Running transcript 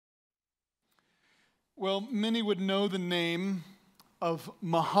Well, many would know the name of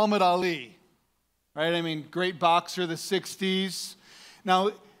Muhammad Ali, right? I mean, great boxer, the 60s.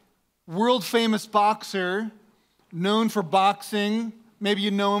 Now, world famous boxer, known for boxing. Maybe you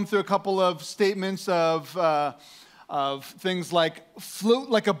know him through a couple of statements of things like float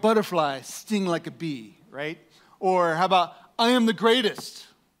like a butterfly, sting like a bee, right? Or how about, I am the greatest.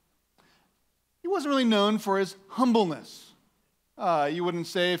 He wasn't really known for his humbleness. You wouldn't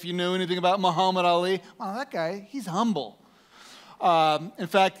say if you knew anything about Muhammad Ali, wow, that guy, he's humble. In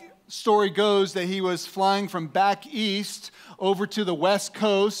fact, story goes that he was flying from back east over to the west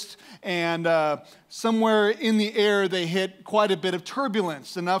coast, and somewhere in the air they hit quite a bit of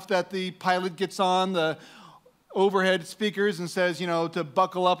turbulence, enough that the pilot gets on the overhead speakers and says, to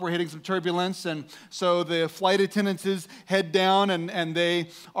buckle up, we're hitting some turbulence. And so the flight attendants head down and they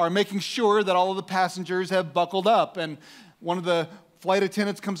are making sure that all of the passengers have buckled up. And one of the flight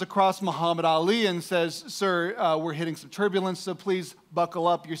attendants comes across Muhammad Ali and says, "Sir, we're hitting some turbulence, so please buckle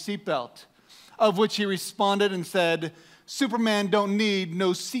up your seatbelt." Of which he responded and said, "Superman don't need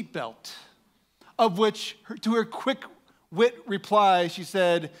no seatbelt." Of which, to her quick wit reply, she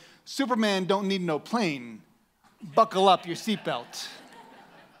said, "Superman don't need no plane. Buckle up your seatbelt."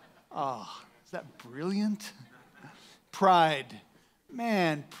 Oh, is that brilliant? Pride.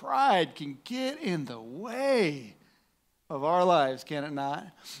 Man, pride can get in the way of our lives, can it not?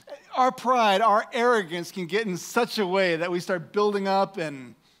 Our pride, our arrogance can get in such a way that we start building up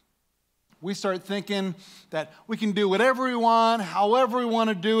and we start thinking that we can do whatever we want, however we want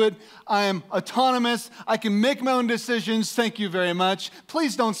to do it. I am autonomous. I can make my own decisions. Thank you very much.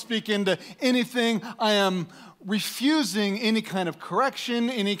 Please don't speak into anything. I am refusing any kind of correction,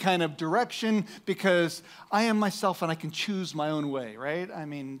 any kind of direction, because I am myself and I can choose my own way, right? I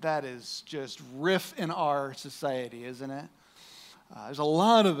mean, that is just rife in our society, isn't it? There's a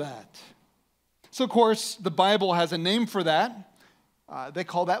lot of that. So, of course, the Bible has a name for that. They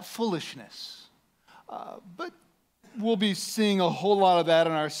call that foolishness. But we'll be seeing a whole lot of that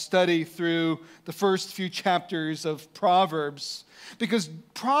in our study through the first few chapters of Proverbs. Because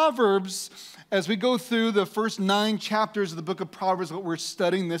Proverbs, as we go through the first 9 chapters of the book of Proverbs, what we're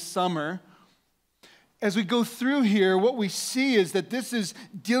studying this summer, as we go through here, what we see is that this is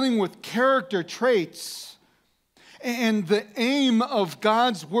dealing with character traits. And the aim of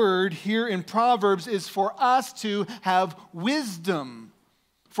God's word here in Proverbs is for us to have wisdom,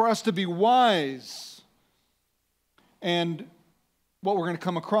 for us to be wise. And what we're going to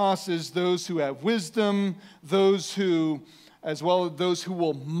come across is those who have wisdom, those who, as well as those who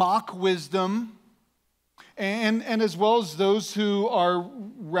will mock wisdom, and as well as those who are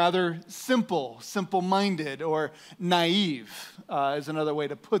rather simple-minded, or naive, is another way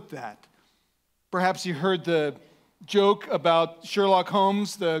to put that. Perhaps you heard the joke about Sherlock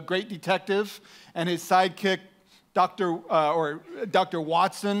Holmes, the great detective, and his sidekick, Dr.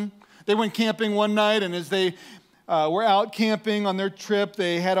 Watson. They went camping one night, and as they were out camping on their trip,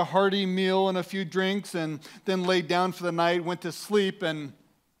 they had a hearty meal and a few drinks, and then laid down for the night, went to sleep, and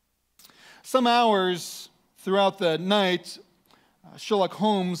some hours throughout the night, Sherlock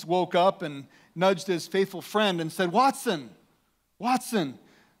Holmes woke up and nudged his faithful friend and said, Watson,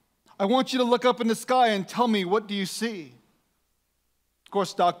 I want you to look up in the sky and tell me, what do you see?" Of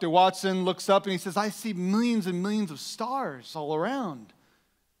course, Dr. Watson looks up and he says, "I see millions and millions of stars all around."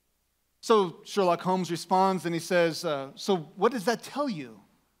 So Sherlock Holmes responds and he says, "So what does that tell you?"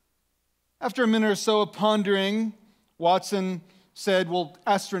 After a minute or so of pondering, Watson said, "Well,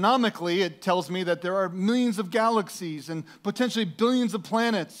 astronomically, it tells me that there are millions of galaxies and potentially billions of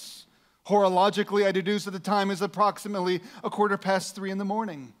planets. Horologically, I deduce that the time is approximately 3:15 in the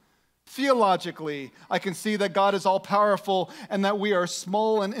morning. Theologically, I can see that God is all-powerful and that we are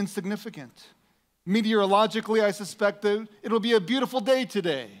small and insignificant. Meteorologically, I suspect that it'll be a beautiful day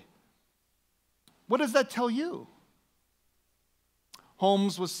today. What does that tell you?"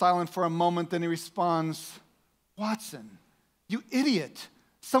 Holmes was silent for a moment, then he responds, "Watson, you idiot,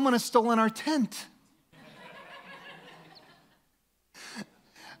 someone has stolen our tent."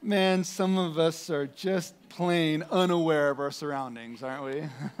 Man, some of us are just plain unaware of our surroundings, aren't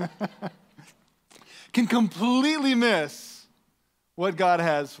we? Can completely miss what God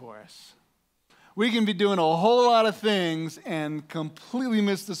has for us. We can be doing a whole lot of things and completely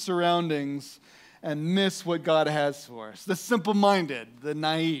miss the surroundings and miss what God has for us. The simple-minded, the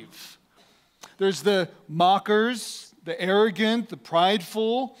naive. There's the mockers, the arrogant, the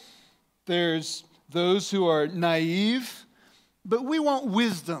prideful. There's those who are naive. But we want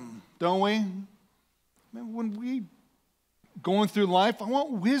wisdom, don't we? When we going through life, I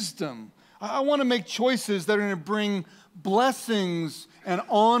want wisdom. I want to make choices that are going to bring blessings and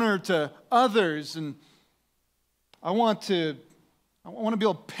honor to others and I want to be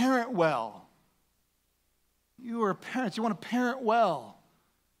able to parent well. You are parents. You want to parent well.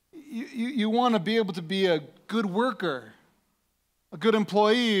 You want to be able to be a good worker, a good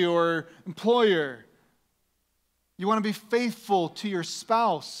employee or employer. You want to be faithful to your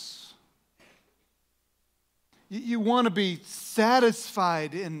spouse. You want to be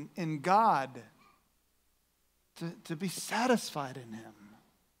satisfied in God, to be satisfied in Him.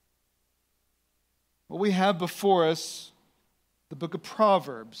 Well, we have before us the book of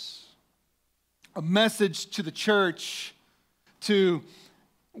Proverbs, a message to the church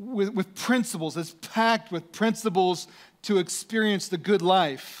with principles. It's packed with principles to experience the good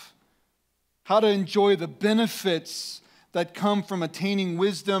life, how to enjoy the benefits that come from attaining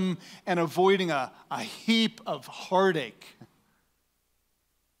wisdom and avoiding a heap of heartache.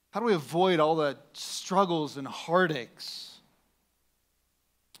 How do we avoid all the struggles and heartaches?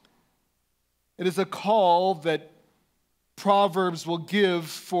 It is a call that Proverbs will give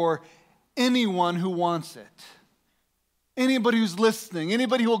for anyone who wants it. Anybody who's listening,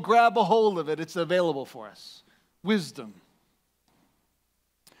 anybody who will grab a hold of it, it's available for us. Wisdom.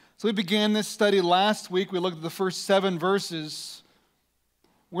 So we began this study last week. We looked at the first 7 verses.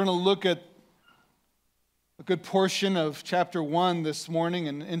 We're going to look at a good portion of chapter 1 this morning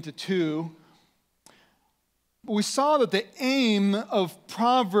and into 2. But we saw that the aim of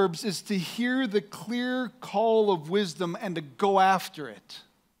Proverbs is to hear the clear call of wisdom and to go after it,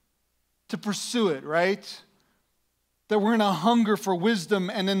 to pursue it, right? That we're in a hunger for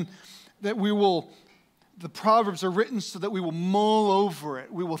wisdom, and then that the Proverbs are written so that we will mull over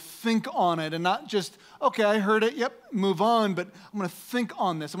it. We will think on it and not just, okay, I heard it, yep, move on, but I'm going to think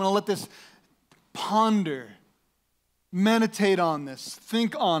on this. I'm going to let this ponder, meditate on this,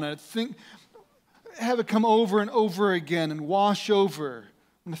 think on it, have it come over and over again and wash over.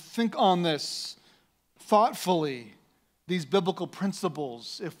 I'm going to think on this thoughtfully, these biblical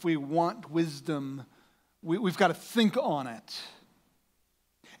principles. If we want wisdom, we've got to think on it.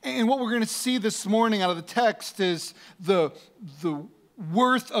 And what we're going to see this morning out of the text is the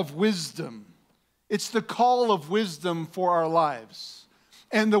worth of wisdom. It's the call of wisdom for our lives.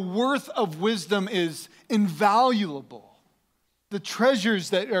 And the worth of wisdom is invaluable. The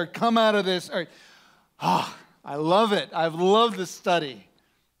treasures that are come out of this are, I love it. I've loved this study.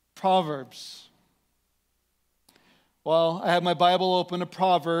 Proverbs. Well, I have my Bible open to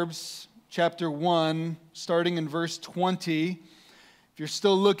Proverbs chapter 1, starting in verse 20. If you're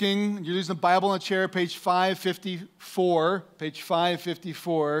still looking, you're using the Bible in the chair, page 554, page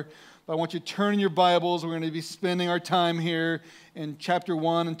 554. But I want you to turn in your Bibles. We're going to be spending our time here in chapter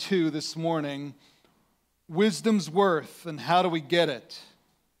 1 and 2 this morning. Wisdom's worth, and how do we get it?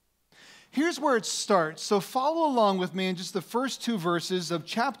 Here's where it starts. So follow along with me in just the first 2 verses of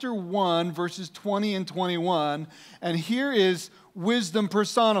chapter 1, verses 20 and 21. And here is wisdom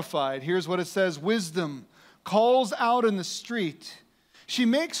personified. Here's what it says. Wisdom calls out in the street. She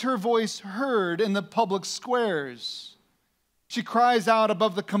makes her voice heard in the public squares. She cries out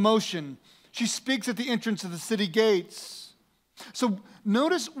above the commotion. She speaks at the entrance of the city gates. So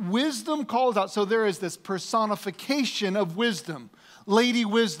notice wisdom calls out. So there is this personification of wisdom. Lady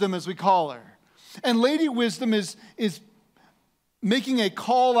Wisdom, as we call her. And Lady Wisdom is making a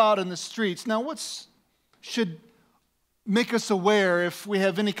call out in the streets. Now, what should make us aware if we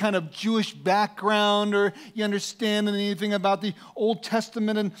have any kind of Jewish background or you understand anything about the Old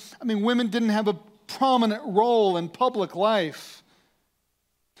Testament? And I mean, women didn't have a prominent role in public life.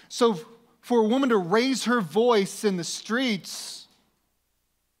 So for a woman to raise her voice in the streets,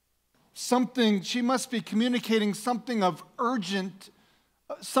 she must be communicating something of urgent,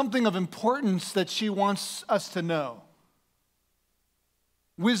 something of importance that she wants us to know.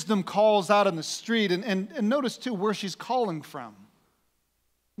 Wisdom calls out in the street, and notice too where she's calling from.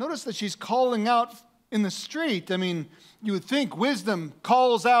 Notice that she's calling out in the street. I mean, you would think wisdom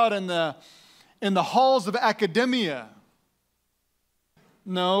calls out in the halls of academia.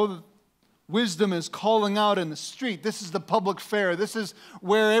 No, wisdom is calling out in the street. This is the public fair. This is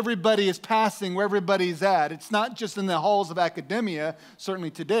where everybody is passing, where everybody's at. It's not just in the halls of academia,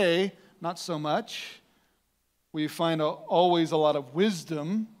 certainly today, not so much. We find always a lot of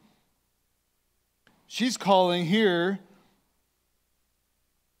wisdom. She's calling here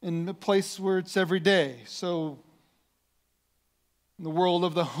in the place where it's every day. So in the world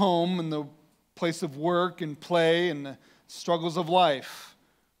of the home and the place of work and play and the struggles of life.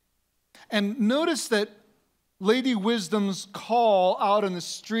 And notice that Lady Wisdom's call out in the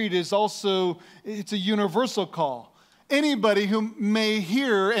street is also, it's a universal call. Anybody who may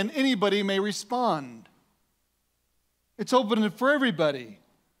hear and anybody may respond. It's open for everybody.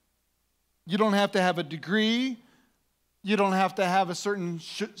 You don't have to have a degree. You don't have to have a certain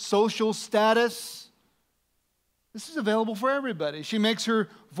social status. This is available for everybody. She makes her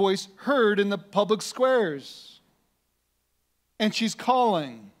voice heard in the public squares. And she's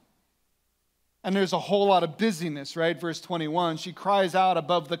calling. And there's a whole lot of busyness, right? Verse 21, she cries out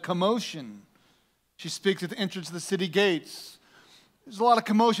above the commotion. She speaks at the entrance of the city gates. There's a lot of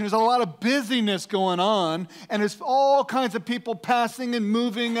commotion. There's a lot of busyness going on. And there's all kinds of people passing and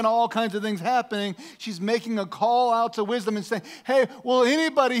moving and all kinds of things happening. She's making a call out to wisdom and saying, hey, will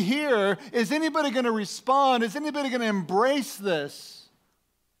anybody here? Is anybody going to respond? Is anybody going to embrace this?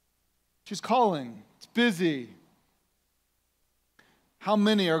 She's calling. It's busy. How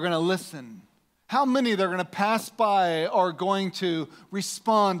many are going to listen? How many that are going to pass by are going to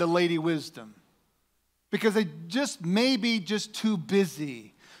respond to Lady Wisdom? Because they just may be just too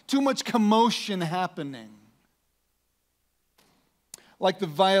busy, too much commotion happening. Like the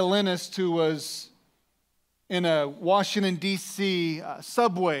violinist who was in a Washington, D.C.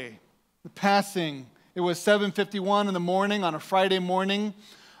 subway, the passing. It was 7:51 in the morning on a Friday morning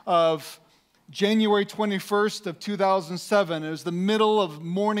of January 21st of 2007. It was the middle of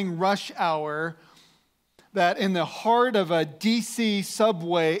morning rush hour that in the heart of a D.C.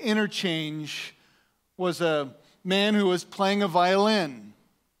 subway interchange was a man who was playing a violin.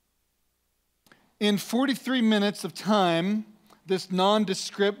 In 43 minutes of time, this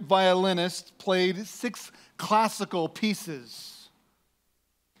nondescript violinist played 6 classical pieces.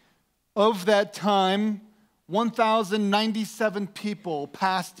 Of that time, 1,097 people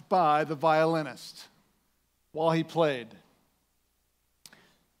passed by the violinist while he played.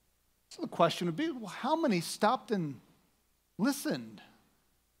 So the question would be, well, how many stopped and listened?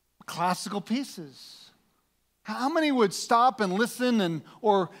 Classical pieces. How many would stop and listen,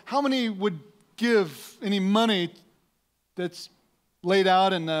 or how many would give any money that's laid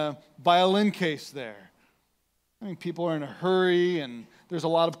out in the violin case there? I mean, people are in a hurry, and there's a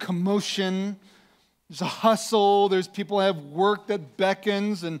lot of commotion. There's a hustle. There's people who have work that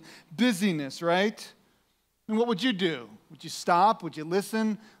beckons and busyness, right? And what would you do? Would you stop? Would you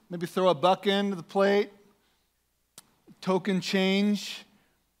listen? Maybe throw a buck into the plate? Token change?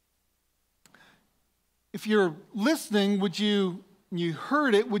 If you're listening, when you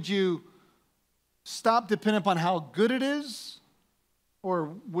heard it, would you stop depending upon how good it is?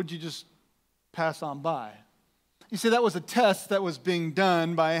 Or would you just pass on by? You see, that was a test that was being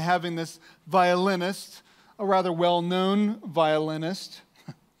done by having this violinist, a rather well-known violinist,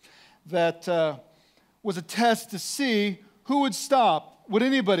 that was a test to see who would stop. Would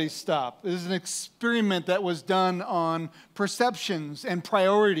anybody stop? It is an experiment that was done on perceptions and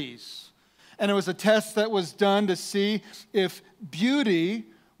priorities. And it was a test that was done to see if beauty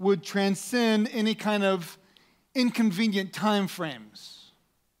would transcend any kind of inconvenient time frames.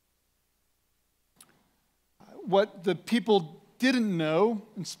 What the people didn't know,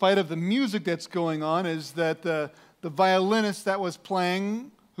 in spite of the music that's going on, is that the violinist that was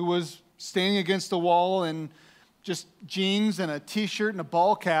playing, who was standing against the wall in just jeans and a t-shirt and a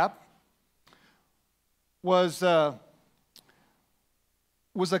ball cap, was a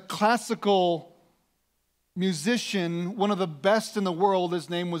classical musician, one of the best in the world. His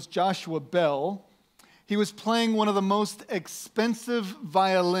name was Joshua Bell. He was playing one of the most expensive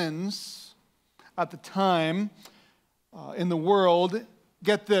violins at the time in the world.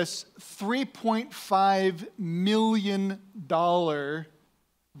 Get this, $3.5 million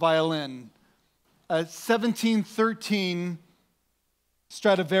violin, a 1713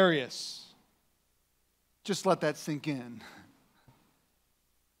 Stradivarius. Just let that sink in.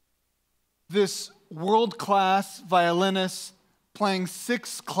 This world-class violinist playing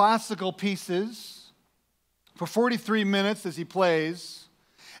 6 classical pieces for 43 minutes as he plays,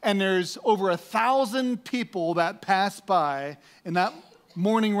 and there's over 1,000 people that pass by in that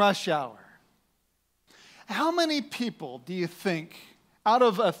morning rush hour. How many people do you think out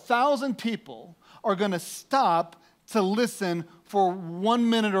of 1,000 people are going to stop to listen for 1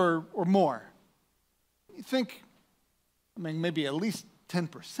 minute or more? You think, maybe at least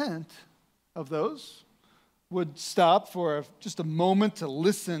 10% of those would stop for just a moment to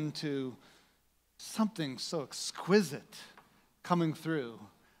listen to something so exquisite coming through.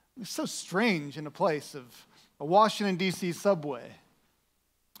 It's so strange in a place of a Washington, D.C. subway.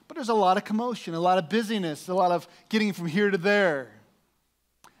 But there's a lot of commotion, a lot of busyness, a lot of getting from here to there.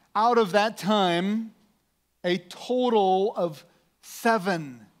 Out of that time, a total of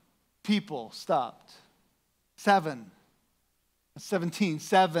 7 people stopped. 7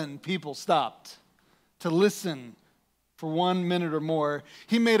 people stopped to listen for 1 minute or more.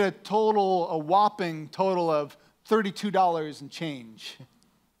 He made a whopping total of $32 and change.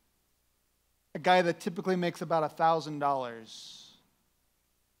 a guy that typically makes about $1,000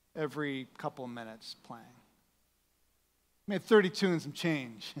 every couple of minutes playing. Made 32 and some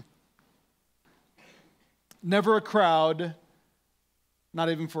change. Never a crowd, not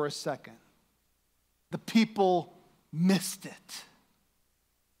even for a second. The people missed it.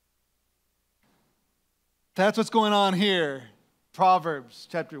 That's what's going on here. Proverbs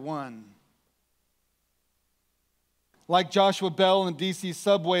chapter 1. Like Joshua Bell in the DC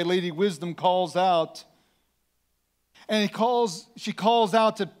subway, Lady Wisdom calls out. And she calls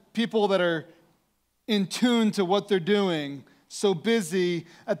out to people that are in tune to what they're doing, so busy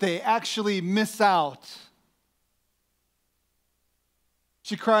that they actually miss out.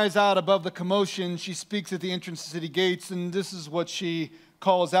 She cries out above the commotion. She speaks at the entrance to city gates, and this is what she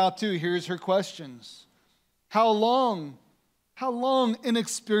calls out to. Here's her questions. How long,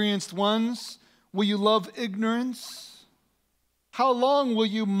 inexperienced ones, will you love ignorance? How long will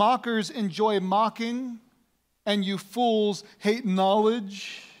you mockers enjoy mocking, and you fools hate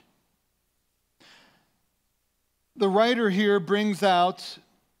knowledge? The writer here brings out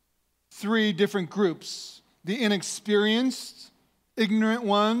three different groups. The inexperienced, ignorant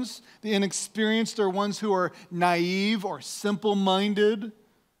ones. The inexperienced are ones who are naive or simple-minded.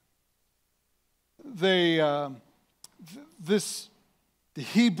 The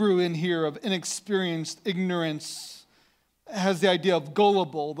Hebrew in here of inexperienced, ignorance, has the idea of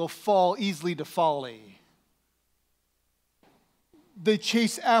gullible. They'll fall easily to folly. They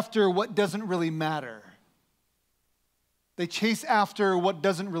chase after what doesn't really matter. They chase after what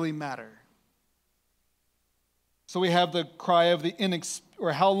doesn't really matter. So we have the cry of the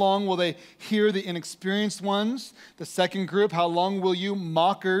or how long will they hear the inexperienced ones? The second group, how long will you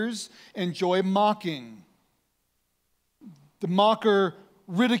mockers enjoy mocking? The mocker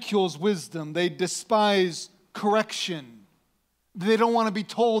ridicules wisdom. They despise correction. They don't want to be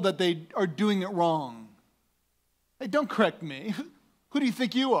told that they are doing it wrong. Hey, don't correct me. Who do you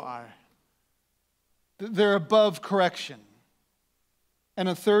think you are? They're above correction. And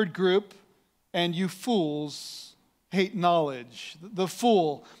a third group, and you fools hate knowledge. The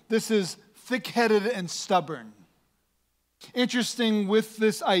fool, this is thick-headed and stubborn. Interesting with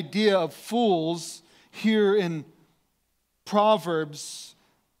this idea of fools here in Proverbs,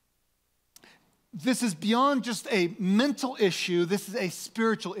 this is beyond just a mental issue, this is a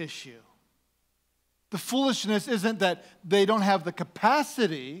spiritual issue. The foolishness isn't that they don't have the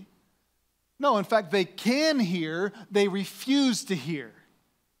capacity. No, in fact, they can hear, they refuse to hear.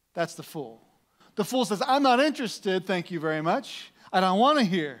 That's the fool. The fool says, I'm not interested, thank you very much. I don't want to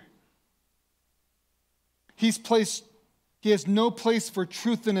hear. He has no place for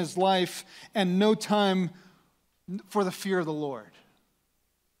truth in his life and no time for the fear of the Lord.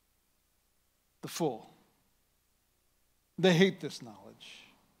 The fool. They hate this knowledge.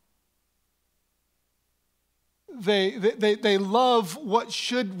 They love what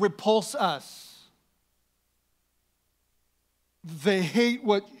should repulse us. They hate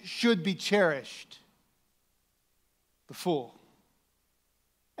what should be cherished. The fool.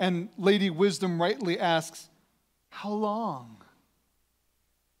 And Lady Wisdom rightly asks, how long?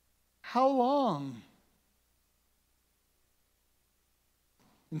 How long?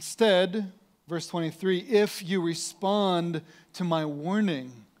 Instead, verse 23, if you respond to my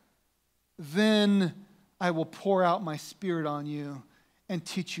warning, then I will pour out my spirit on you and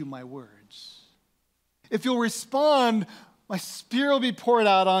teach you my words. If you'll respond, my spirit will be poured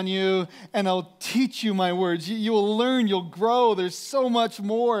out on you and I'll teach you my words. You will learn, you'll grow. There's so much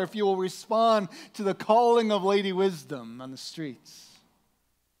more if you will respond to the calling of Lady Wisdom on the streets.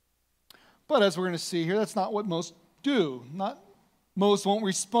 But as we're going to see here, that's not what most do. Most won't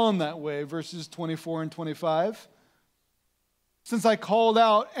respond that way. Verses 24 and 25. Since I called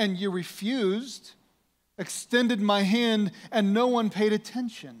out and you refused, extended my hand and no one paid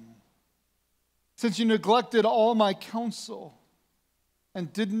attention. Since you neglected all my counsel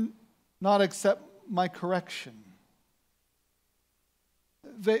and did not accept my correction.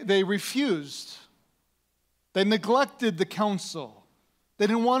 They refused. They neglected the counsel. They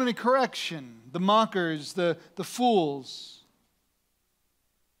didn't want any correction. The mockers, the fools.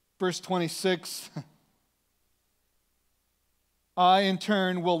 Verse 26. I, in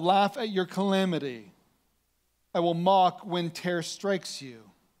turn, will laugh at your calamity. I will mock when terror strikes you.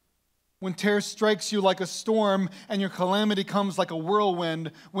 When terror strikes you like a storm and your calamity comes like a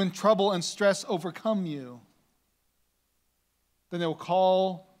whirlwind, when trouble and stress overcome you. Then they will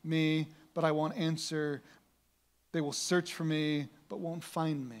call me, but I won't answer. They will search for me, but won't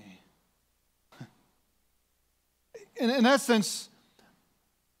find me. In essence,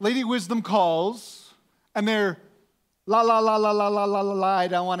 Lady Wisdom calls, and they're La, la, la, la, la, la, la, la, la. I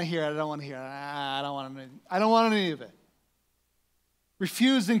don't want to hear it. I don't want to hear it. I don't want any of it.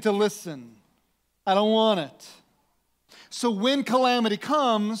 Refusing to listen. I don't want it. So when calamity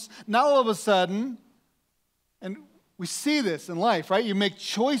comes, now all of a sudden, and we see this in life, right? You make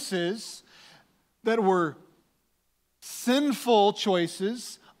choices that were sinful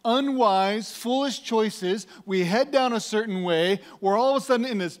choices, unwise, foolish choices. We head down a certain way. We're all of a sudden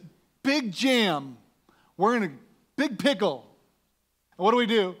in this big jam. We're in a big pickle. And what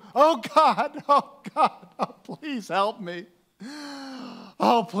do? Oh God, oh please help me.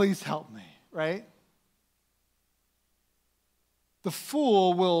 Oh, please help me, right? The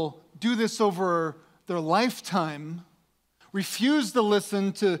fool will do this over their lifetime, refuse to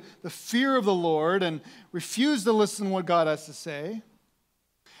listen to the fear of the Lord and refuse to listen to what God has to say,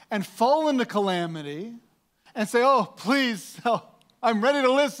 and fall into calamity and say, oh, please, I'm ready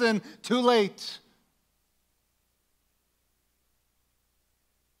to listen, too late.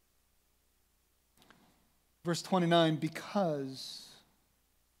 Verse 29, because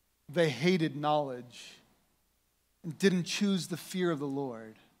they hated knowledge and didn't choose the fear of the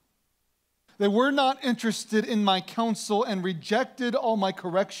Lord. They were not interested in my counsel and rejected all my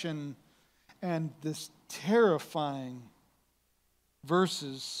correction. And this terrifying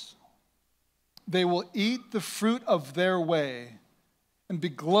verses, they will eat the fruit of their way and be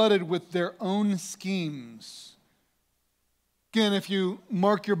glutted with their own schemes. Again, if you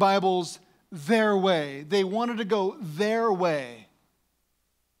mark your Bibles, their way. They wanted to go their way.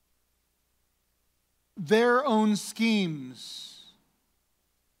 Their own schemes.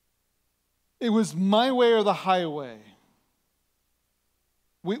 It was my way or the highway.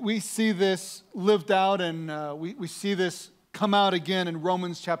 We see this lived out, and we see this come out again in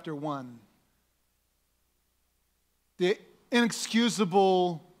Romans chapter 1. The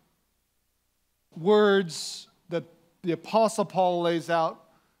inexcusable words that the Apostle Paul lays out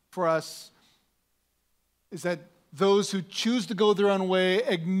for us is that those who choose to go their own way,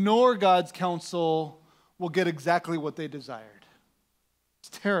 ignore God's counsel, will get exactly what they desired. It's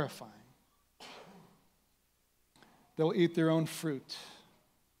terrifying. They'll eat their own fruit.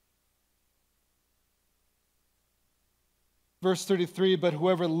 Verse 33, but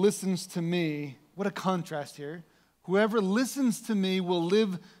whoever listens to me, what a contrast here. Whoever listens to me will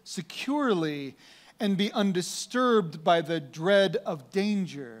live securely and be undisturbed by the dread of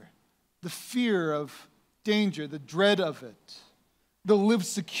danger, the fear of danger, the dread of it. They'll live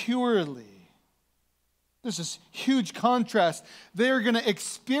securely. There's this huge contrast. They're going to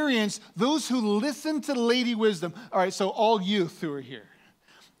experience those who listen to Lady Wisdom. All right, so all youth who are here.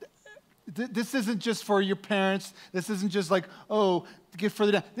 This isn't just for your parents. This isn't just like, oh, to get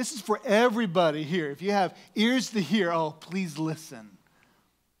further down. This is for everybody here. If you have ears to hear, oh, please listen.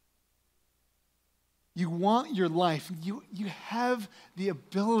 You want your life. You have the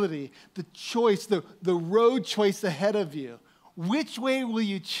ability, the choice, the road choice ahead of you. Which way will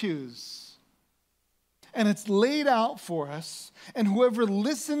you choose? And it's laid out for us. And whoever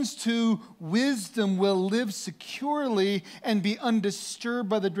listens to wisdom will live securely and be undisturbed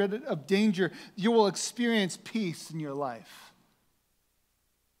by the dread of danger. You will experience peace in your life.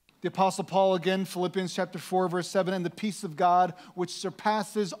 The Apostle Paul again, Philippians chapter 4, verse 7, and the peace of God, which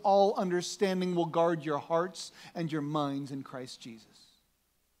surpasses all understanding, will guard your hearts and your minds in Christ Jesus.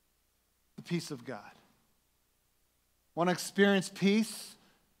 The peace of God. Want to experience peace?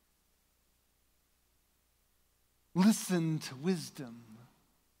 Listen to wisdom.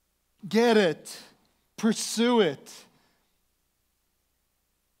 Get it. Pursue it.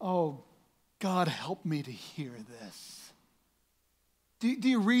 Oh, God, help me to hear this. Do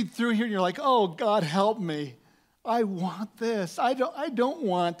you read through here and you're like, oh, God, help me. I want this. I don't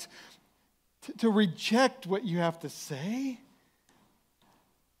want to reject what you have to say.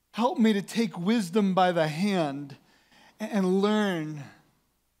 Help me to take wisdom by the hand and learn.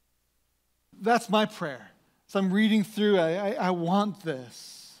 That's my prayer. So I'm reading through, I want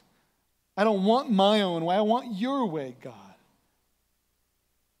this. I don't want my own way. I want your way, God.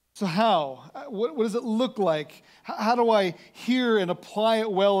 So how? What does it look like? How do I hear and apply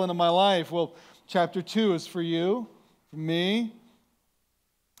it well into my life? Well, chapter 2 is for you, for me.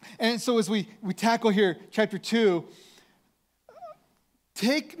 And so as we tackle here, chapter 2,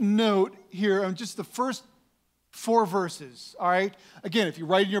 take note here on just the first 4 verses, all right? Again, if you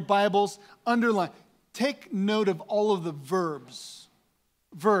write in your Bibles, underline. Take note of all of the verbs,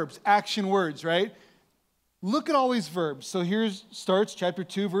 action words, right? Look at all these verbs. So here starts chapter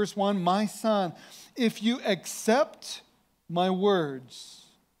 2, verse 1. My son, if you accept my words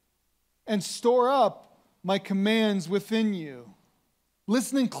and store up my commands within you,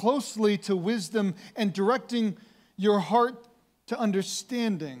 listening closely to wisdom and directing your heart to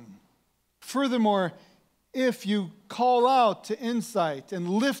understanding. Furthermore, if you call out to insight and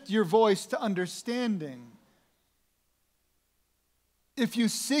lift your voice to understanding, if you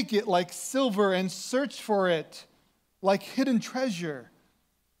seek it like silver and search for it like hidden treasure,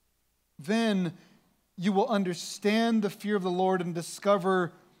 then you will understand the fear of the Lord and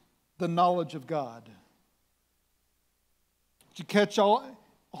discover the knowledge of God. Did you catch all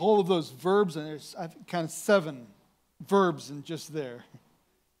of those verbs? And there's kind of 7 verbs in just there.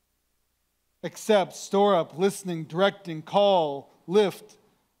 Accept, store up, listening, directing, call, lift,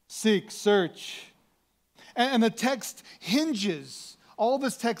 seek, search. And the text hinges, all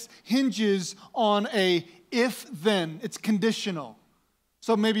this text hinges on a if-then. It's conditional.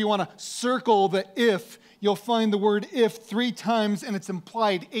 So maybe you want to circle the if. You'll find the word if 3 times, and it's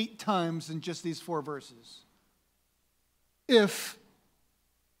implied 8 times in just these 4 verses. If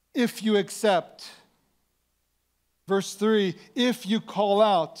you accept. Verse 3, if you call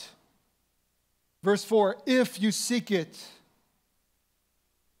out. Verse 4, if you seek it.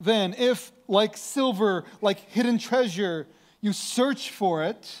 Then, if like silver, like hidden treasure, you search for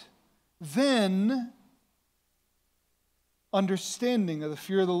it, then understanding of the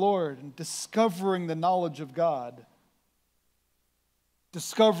fear of the Lord and discovering the knowledge of God.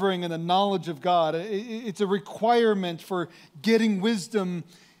 Discovering and the knowledge of God. It's a requirement for getting wisdom.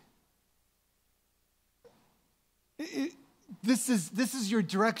 This is your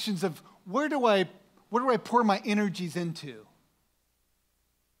directions of where do I pour my energies into?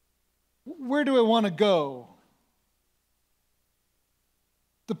 Where do I want to go?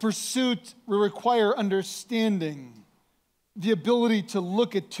 The pursuit will require understanding, the ability to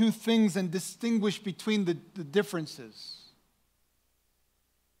look at 2 things and distinguish between the differences.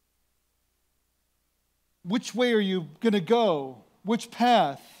 Which way are you going to go? Which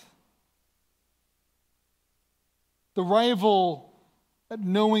path? The rival at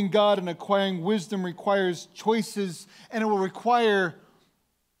knowing God and acquiring wisdom requires choices, and it will require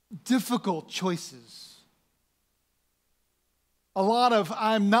difficult choices. A lot of,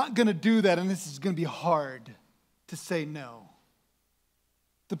 I'm not going to do that, and this is going to be hard to say no.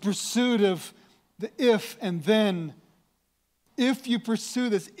 The pursuit of the if and then. If you pursue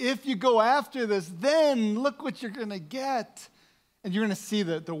this, if you go after this, then look what you're going to get. And you're going to see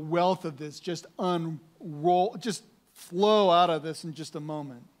the wealth of this just unroll, just flow out of this in just a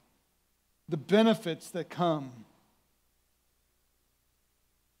moment. The benefits that come.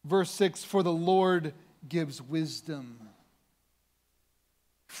 Verse 6, for the Lord gives wisdom.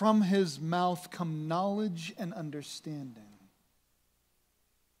 From his mouth come knowledge and understanding.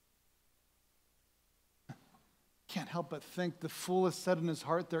 Can't help but think the fool has said in his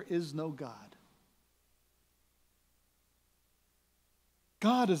heart, there is no God.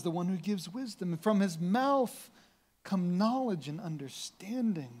 God is the one who gives wisdom. And from his mouth come knowledge and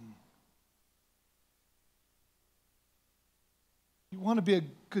understanding. You want to be a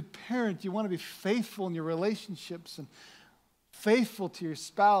good parent. You want to be faithful in your relationships and faithful to your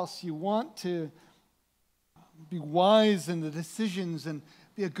spouse. You want to be wise in the decisions and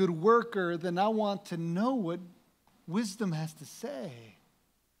be a good worker. Then I want to know what wisdom has to say.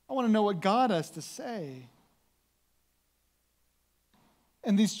 I want to know what God has to say.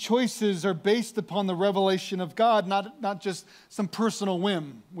 And these choices are based upon the revelation of God, not just some personal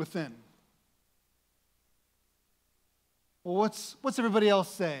whim within. Well, what's everybody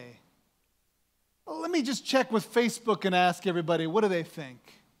else say? Well, let me just check with Facebook and ask everybody, what do they think?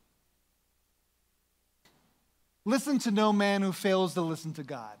 Listen to no man who fails to listen to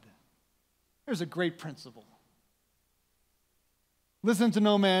God. There's a great principle. Listen to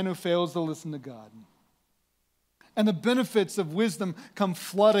no man who fails to listen to God. And the benefits of wisdom come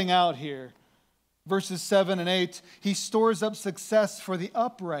flooding out here. Verses 7 and 8, he stores up success for the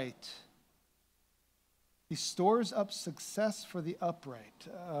upright. He stores up success for the upright.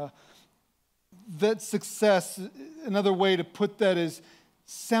 That success, another way to put that is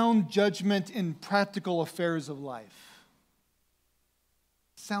sound judgment in practical affairs of life.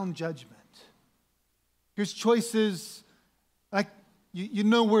 Sound judgment. Here's choices like you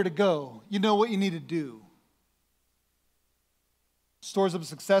know where to go. You know what you need to do. Stores up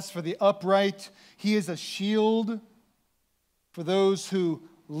success for the upright. He is a shield for those who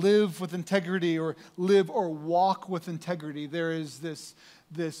live with integrity or live or walk with integrity. There is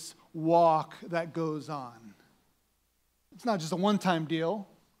this walk that goes on. It's not just a one-time deal.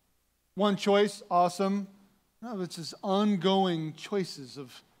 One choice, awesome. No, it's just ongoing choices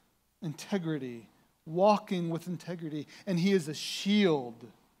of integrity, walking with integrity. And he is a shield.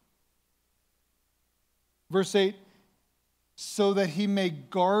 Verse 8, so that he may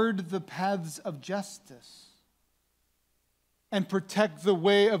guard the paths of justice. and protect the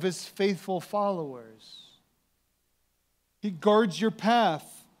way of his faithful followers. He guards your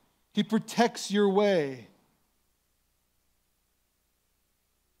path. He protects your way.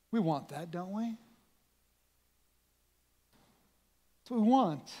 We want that, don't we? That's what we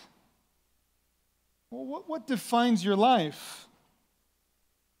want. Well, what defines your life?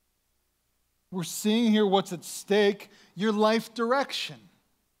 We're seeing here what's at stake, your life direction.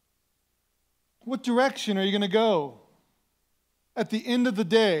 What direction are you going to go? At the end of the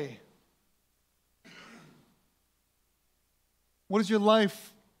day, what is your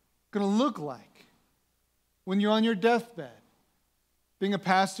life going to look like when you're on your deathbed? Being a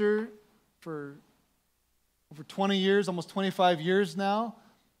pastor for over 20 years, almost 25 years now,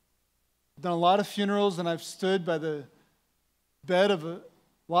 I've done a lot of funerals, and I've stood by the bed of a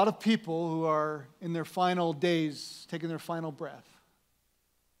lot of people who are in their final days, taking their final breath.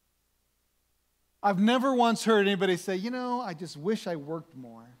 I've never once heard anybody say, I just wish I worked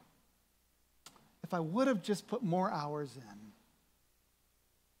more. If I would have just put more hours in.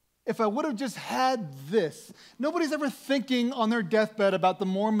 If I would have just had this. Nobody's ever thinking on their deathbed about the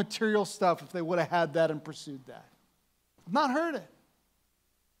more material stuff if they would have had that and pursued that. I've not heard it.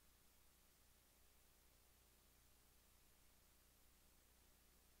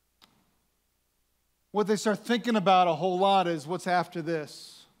 What they start thinking about a whole lot is what's after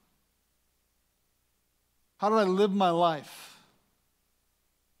this. How do I live my life?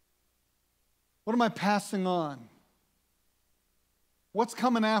 What am I passing on? What's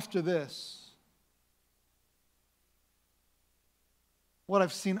coming after this? What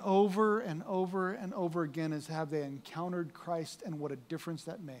I've seen over and over and over again is have they encountered Christ and what a difference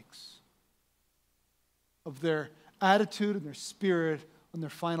that makes of their attitude and their spirit on their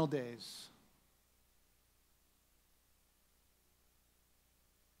final days.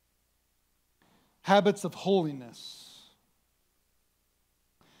 Habits of holiness.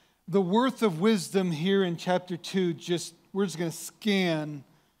 The worth of wisdom here in chapter 2, we're just going to scan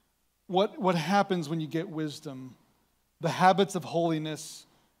what happens when you get wisdom. The habits of holiness,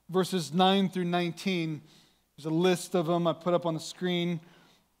 verses 9 through 19. There's a list of them I put up on the screen.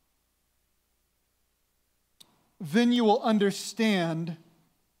 Then you will understand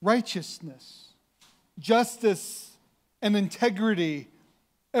righteousness, justice, and integrity,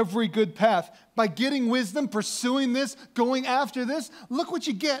 every good path. By getting wisdom, pursuing this, going after this, look what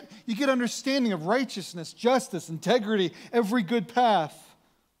you get. You get understanding of righteousness, justice, integrity, every good path.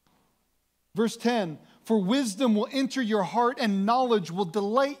 Verse 10, for wisdom will enter your heart and knowledge will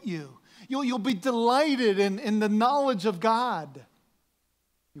delight you. You'll be delighted in the knowledge of God.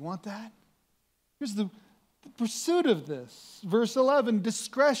 You want that? Here's the pursuit of this. Verse 11,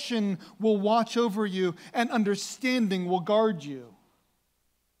 discretion will watch over you and understanding will guard you.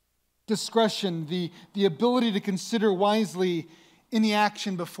 Discretion, the ability to consider wisely any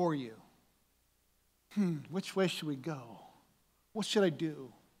action before you. Which way should we go? What should I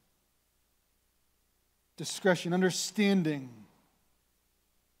do? Discretion, understanding.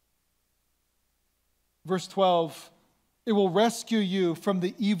 Verse 12, it will rescue you from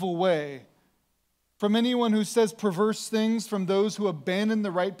the evil way, from anyone who says perverse things, from those who abandon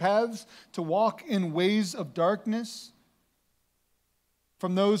the right paths to walk in ways of darkness,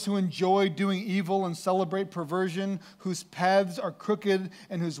 from those who enjoy doing evil and celebrate perversion, whose paths are crooked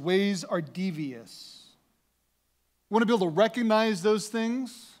and whose ways are devious. You want to be able to recognize those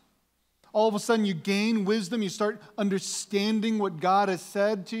things? All of a sudden you gain wisdom, you start understanding what God has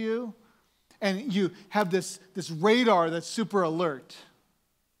said to you, and you have this radar that's super alert.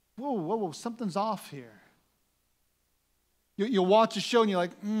 Whoa, something's off here. You'll watch a show and you're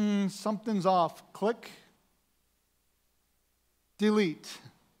like, something's off. Click. Delete.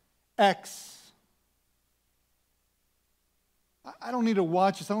 X. I don't need to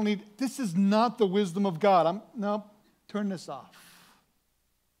watch this. This is not the wisdom of God. Turn this off.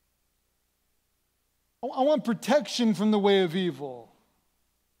 I want protection from the way of evil.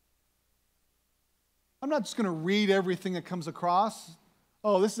 I'm not just going to read everything that comes across.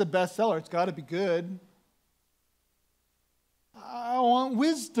 Oh, this is a bestseller. It's got to be good. I want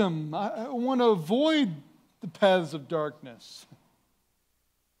wisdom. I want to avoid the paths of darkness.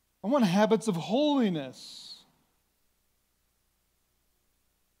 I want habits of holiness.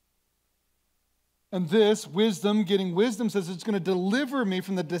 And this wisdom, getting wisdom, says it's going to deliver me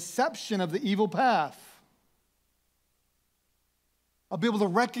from the deception of the evil path. I'll be able to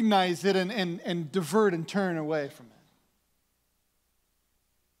recognize it and divert and turn away from it.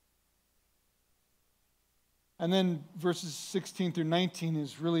 And then verses 16 through 19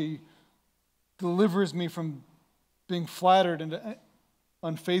 is really delivers me from being flattered into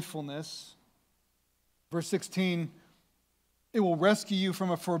unfaithfulness. Verse 16, It will rescue you from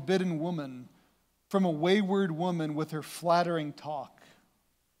a forbidden woman, from a wayward woman with her flattering talk,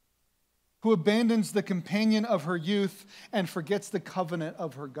 who abandons the companion of her youth and forgets the covenant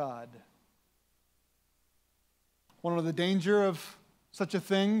of her God. Want to know the danger of such a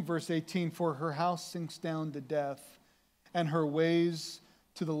thing? Verse 18, for her house sinks down to death, and her ways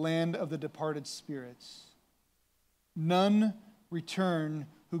to the land of the departed spirits. None return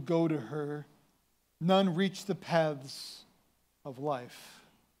who go to her. None reach the paths of life.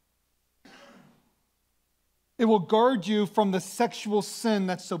 It will guard you from the sexual sin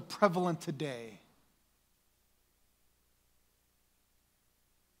that's so prevalent today.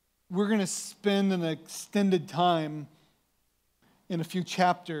 We're going to spend an extended time in a few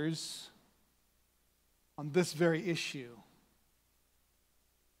chapters on this very issue.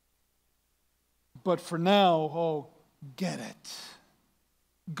 But for now, get it.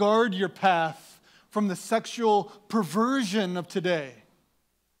 Guard your path from the sexual perversion of today.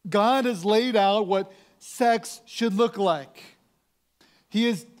 God has laid out what sex should look like. He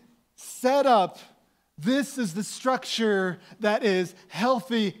has set up, this is the structure that is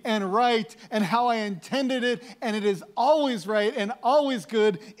healthy and right and how I intended it, and it is always right and always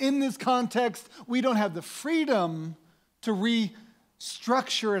good. In this context, we don't have the freedom to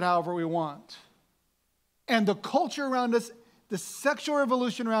restructure it however we want. And the culture around us, the sexual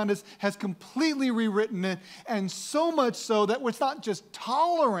revolution around us has completely rewritten it, and so much so that it's not just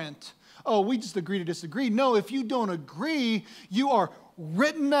tolerant. Oh, we just agree to disagree. No, if you don't agree, you are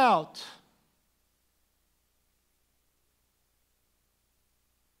written out.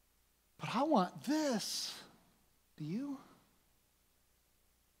 But I want this. Do you?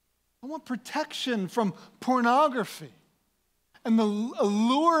 I want protection from pornography and the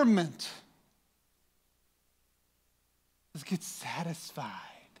allurement. Let's get satisfied.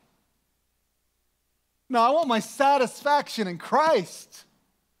 No, I want my satisfaction in Christ.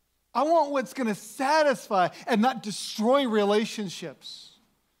 I want what's going to satisfy and not destroy relationships,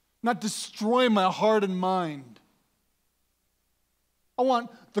 not destroy my heart and mind. I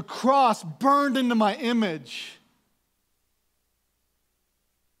want the cross burned into my image.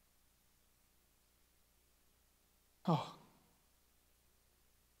 Oh.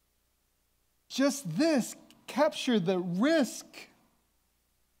 Just this captured the risk.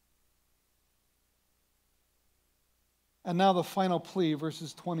 And now the final plea,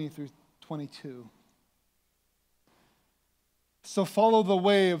 verses 20 through 22. So follow the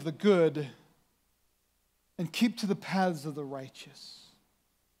way of the good and keep to the paths of the righteous.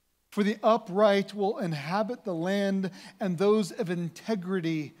 For the upright will inhabit the land, and those of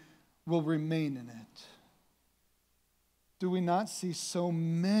integrity will remain in it. Do we not see so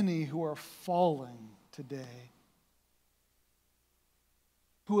many who are falling today,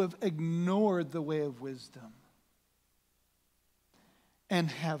 who have ignored the way of wisdom and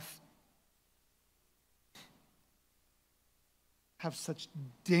have such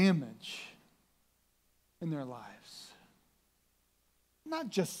damage in their lives? Not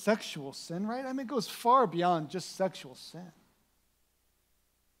just sexual sin, right? I mean, it goes far beyond just sexual sin.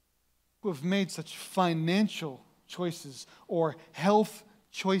 Who have made such financial choices or health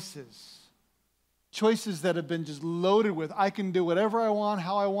choices. Choices that have been just loaded with, I can do whatever I want,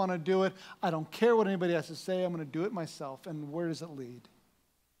 how I want to do it. I don't care what anybody has to say. I'm going to do it myself. And where does it lead?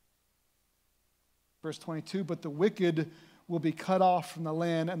 Verse 22, but the wicked will be cut off from the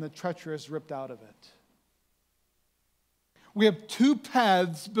land and the treacherous ripped out of it. We have two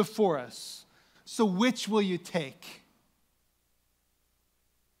paths before us. So which will you take?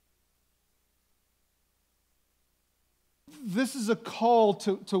 This is a call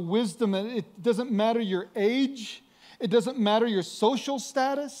to wisdom. It doesn't matter your age. It doesn't matter your social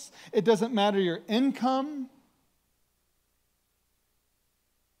status. It doesn't matter your income.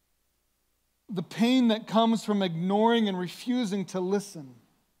 The pain that comes from ignoring and refusing to listen.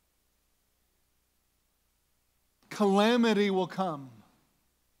 Calamity will come.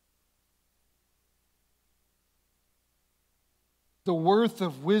 The worth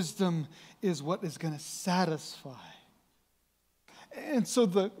of wisdom is what is going to satisfy. And so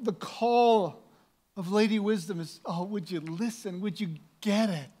the call of Lady Wisdom is, would you listen? Would you get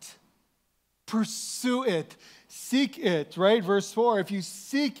it? Pursue it. Seek it, right? Verse 4, if you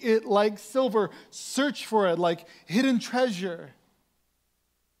seek it like silver, search for it like hidden treasure.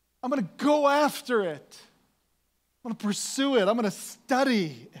 I'm going to go after it. I'm going to pursue it. I'm going to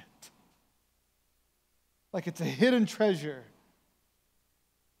study it like it's a hidden treasure.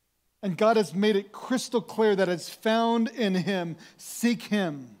 And God has made it crystal clear that it's found in Him. Seek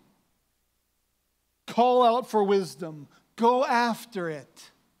Him. Call out for wisdom. Go after it.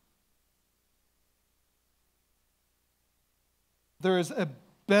 There is a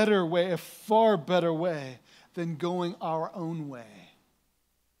better way, a far better way than going our own way.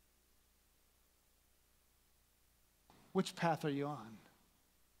 Which path are you on?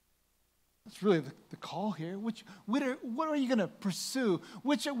 That's really the call here. What are you going to pursue?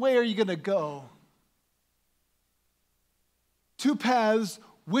 Which way are you going to go? Two paths,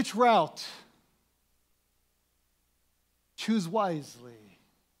 which route? Choose wisely.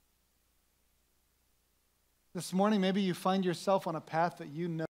 This morning, maybe you find yourself on a path that you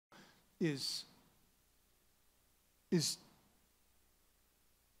know is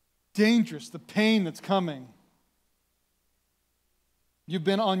dangerous, the pain that's coming. You've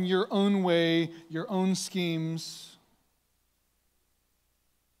been on your own way, your own schemes.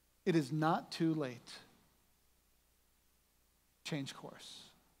 It is not too late. Change course.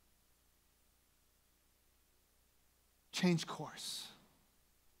 Change course.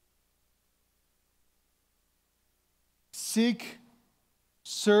 Seek,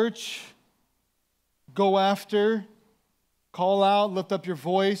 search, go after, call out, lift up your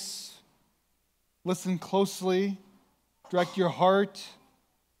voice, listen closely, direct your heart,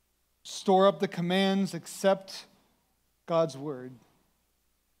 store up the commands, accept God's word.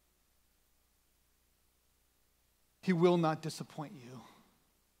 He will not disappoint you.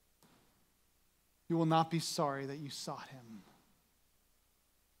 You will not be sorry that you sought him.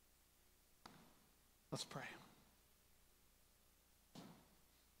 Let's pray.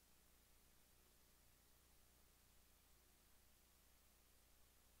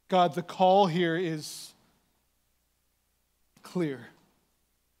 God, the call here is clear.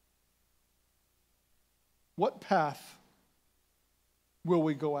 What path will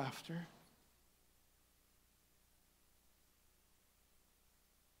we go after?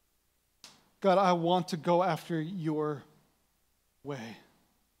 God, I want to go after your way.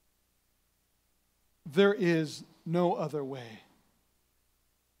 There is no other way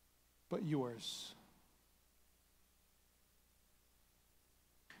but yours.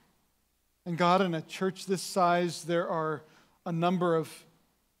 And God, in a church this size, there are a number of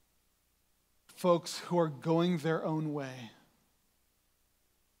folks who are going their own way,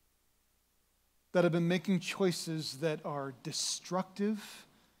 that have been making choices that are destructive,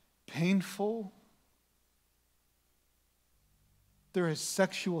 painful. There is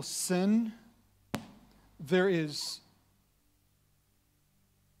sexual sin. There is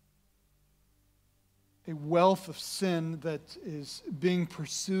a wealth of sin that is being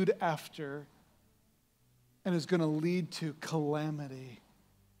pursued after and is going to lead to calamity.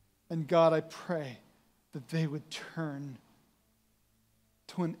 And God, I pray that they would turn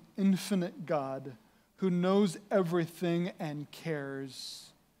to an infinite God who knows everything and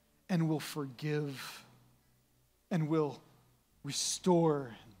cares and will forgive and will restore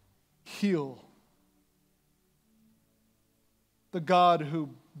and heal. The God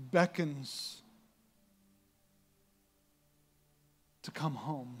who beckons to come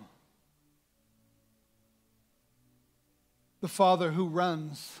home. The Father who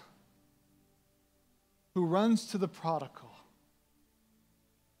runs to the prodigal.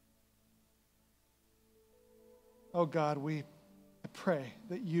 Oh God, I pray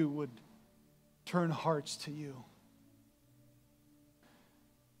that you would turn hearts to you.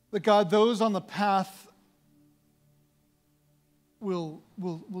 That God, those on the path will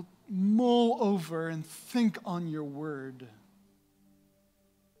mull over and think on your word.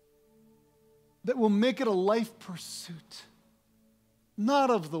 That will make it a life pursuit,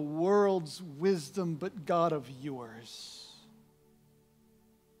 not of the world's wisdom, but God of yours,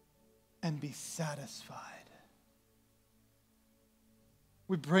 and be satisfied.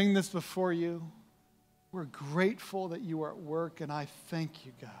 We bring this before you. We're grateful that you are at work, and I thank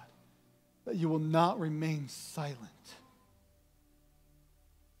you, God, that you will not remain silent.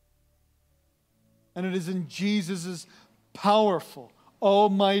 And it is in Jesus' powerful,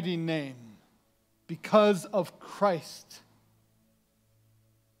 almighty name, because of Christ,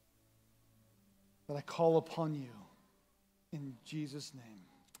 that I call upon you. In Jesus' name,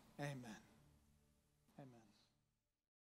 amen.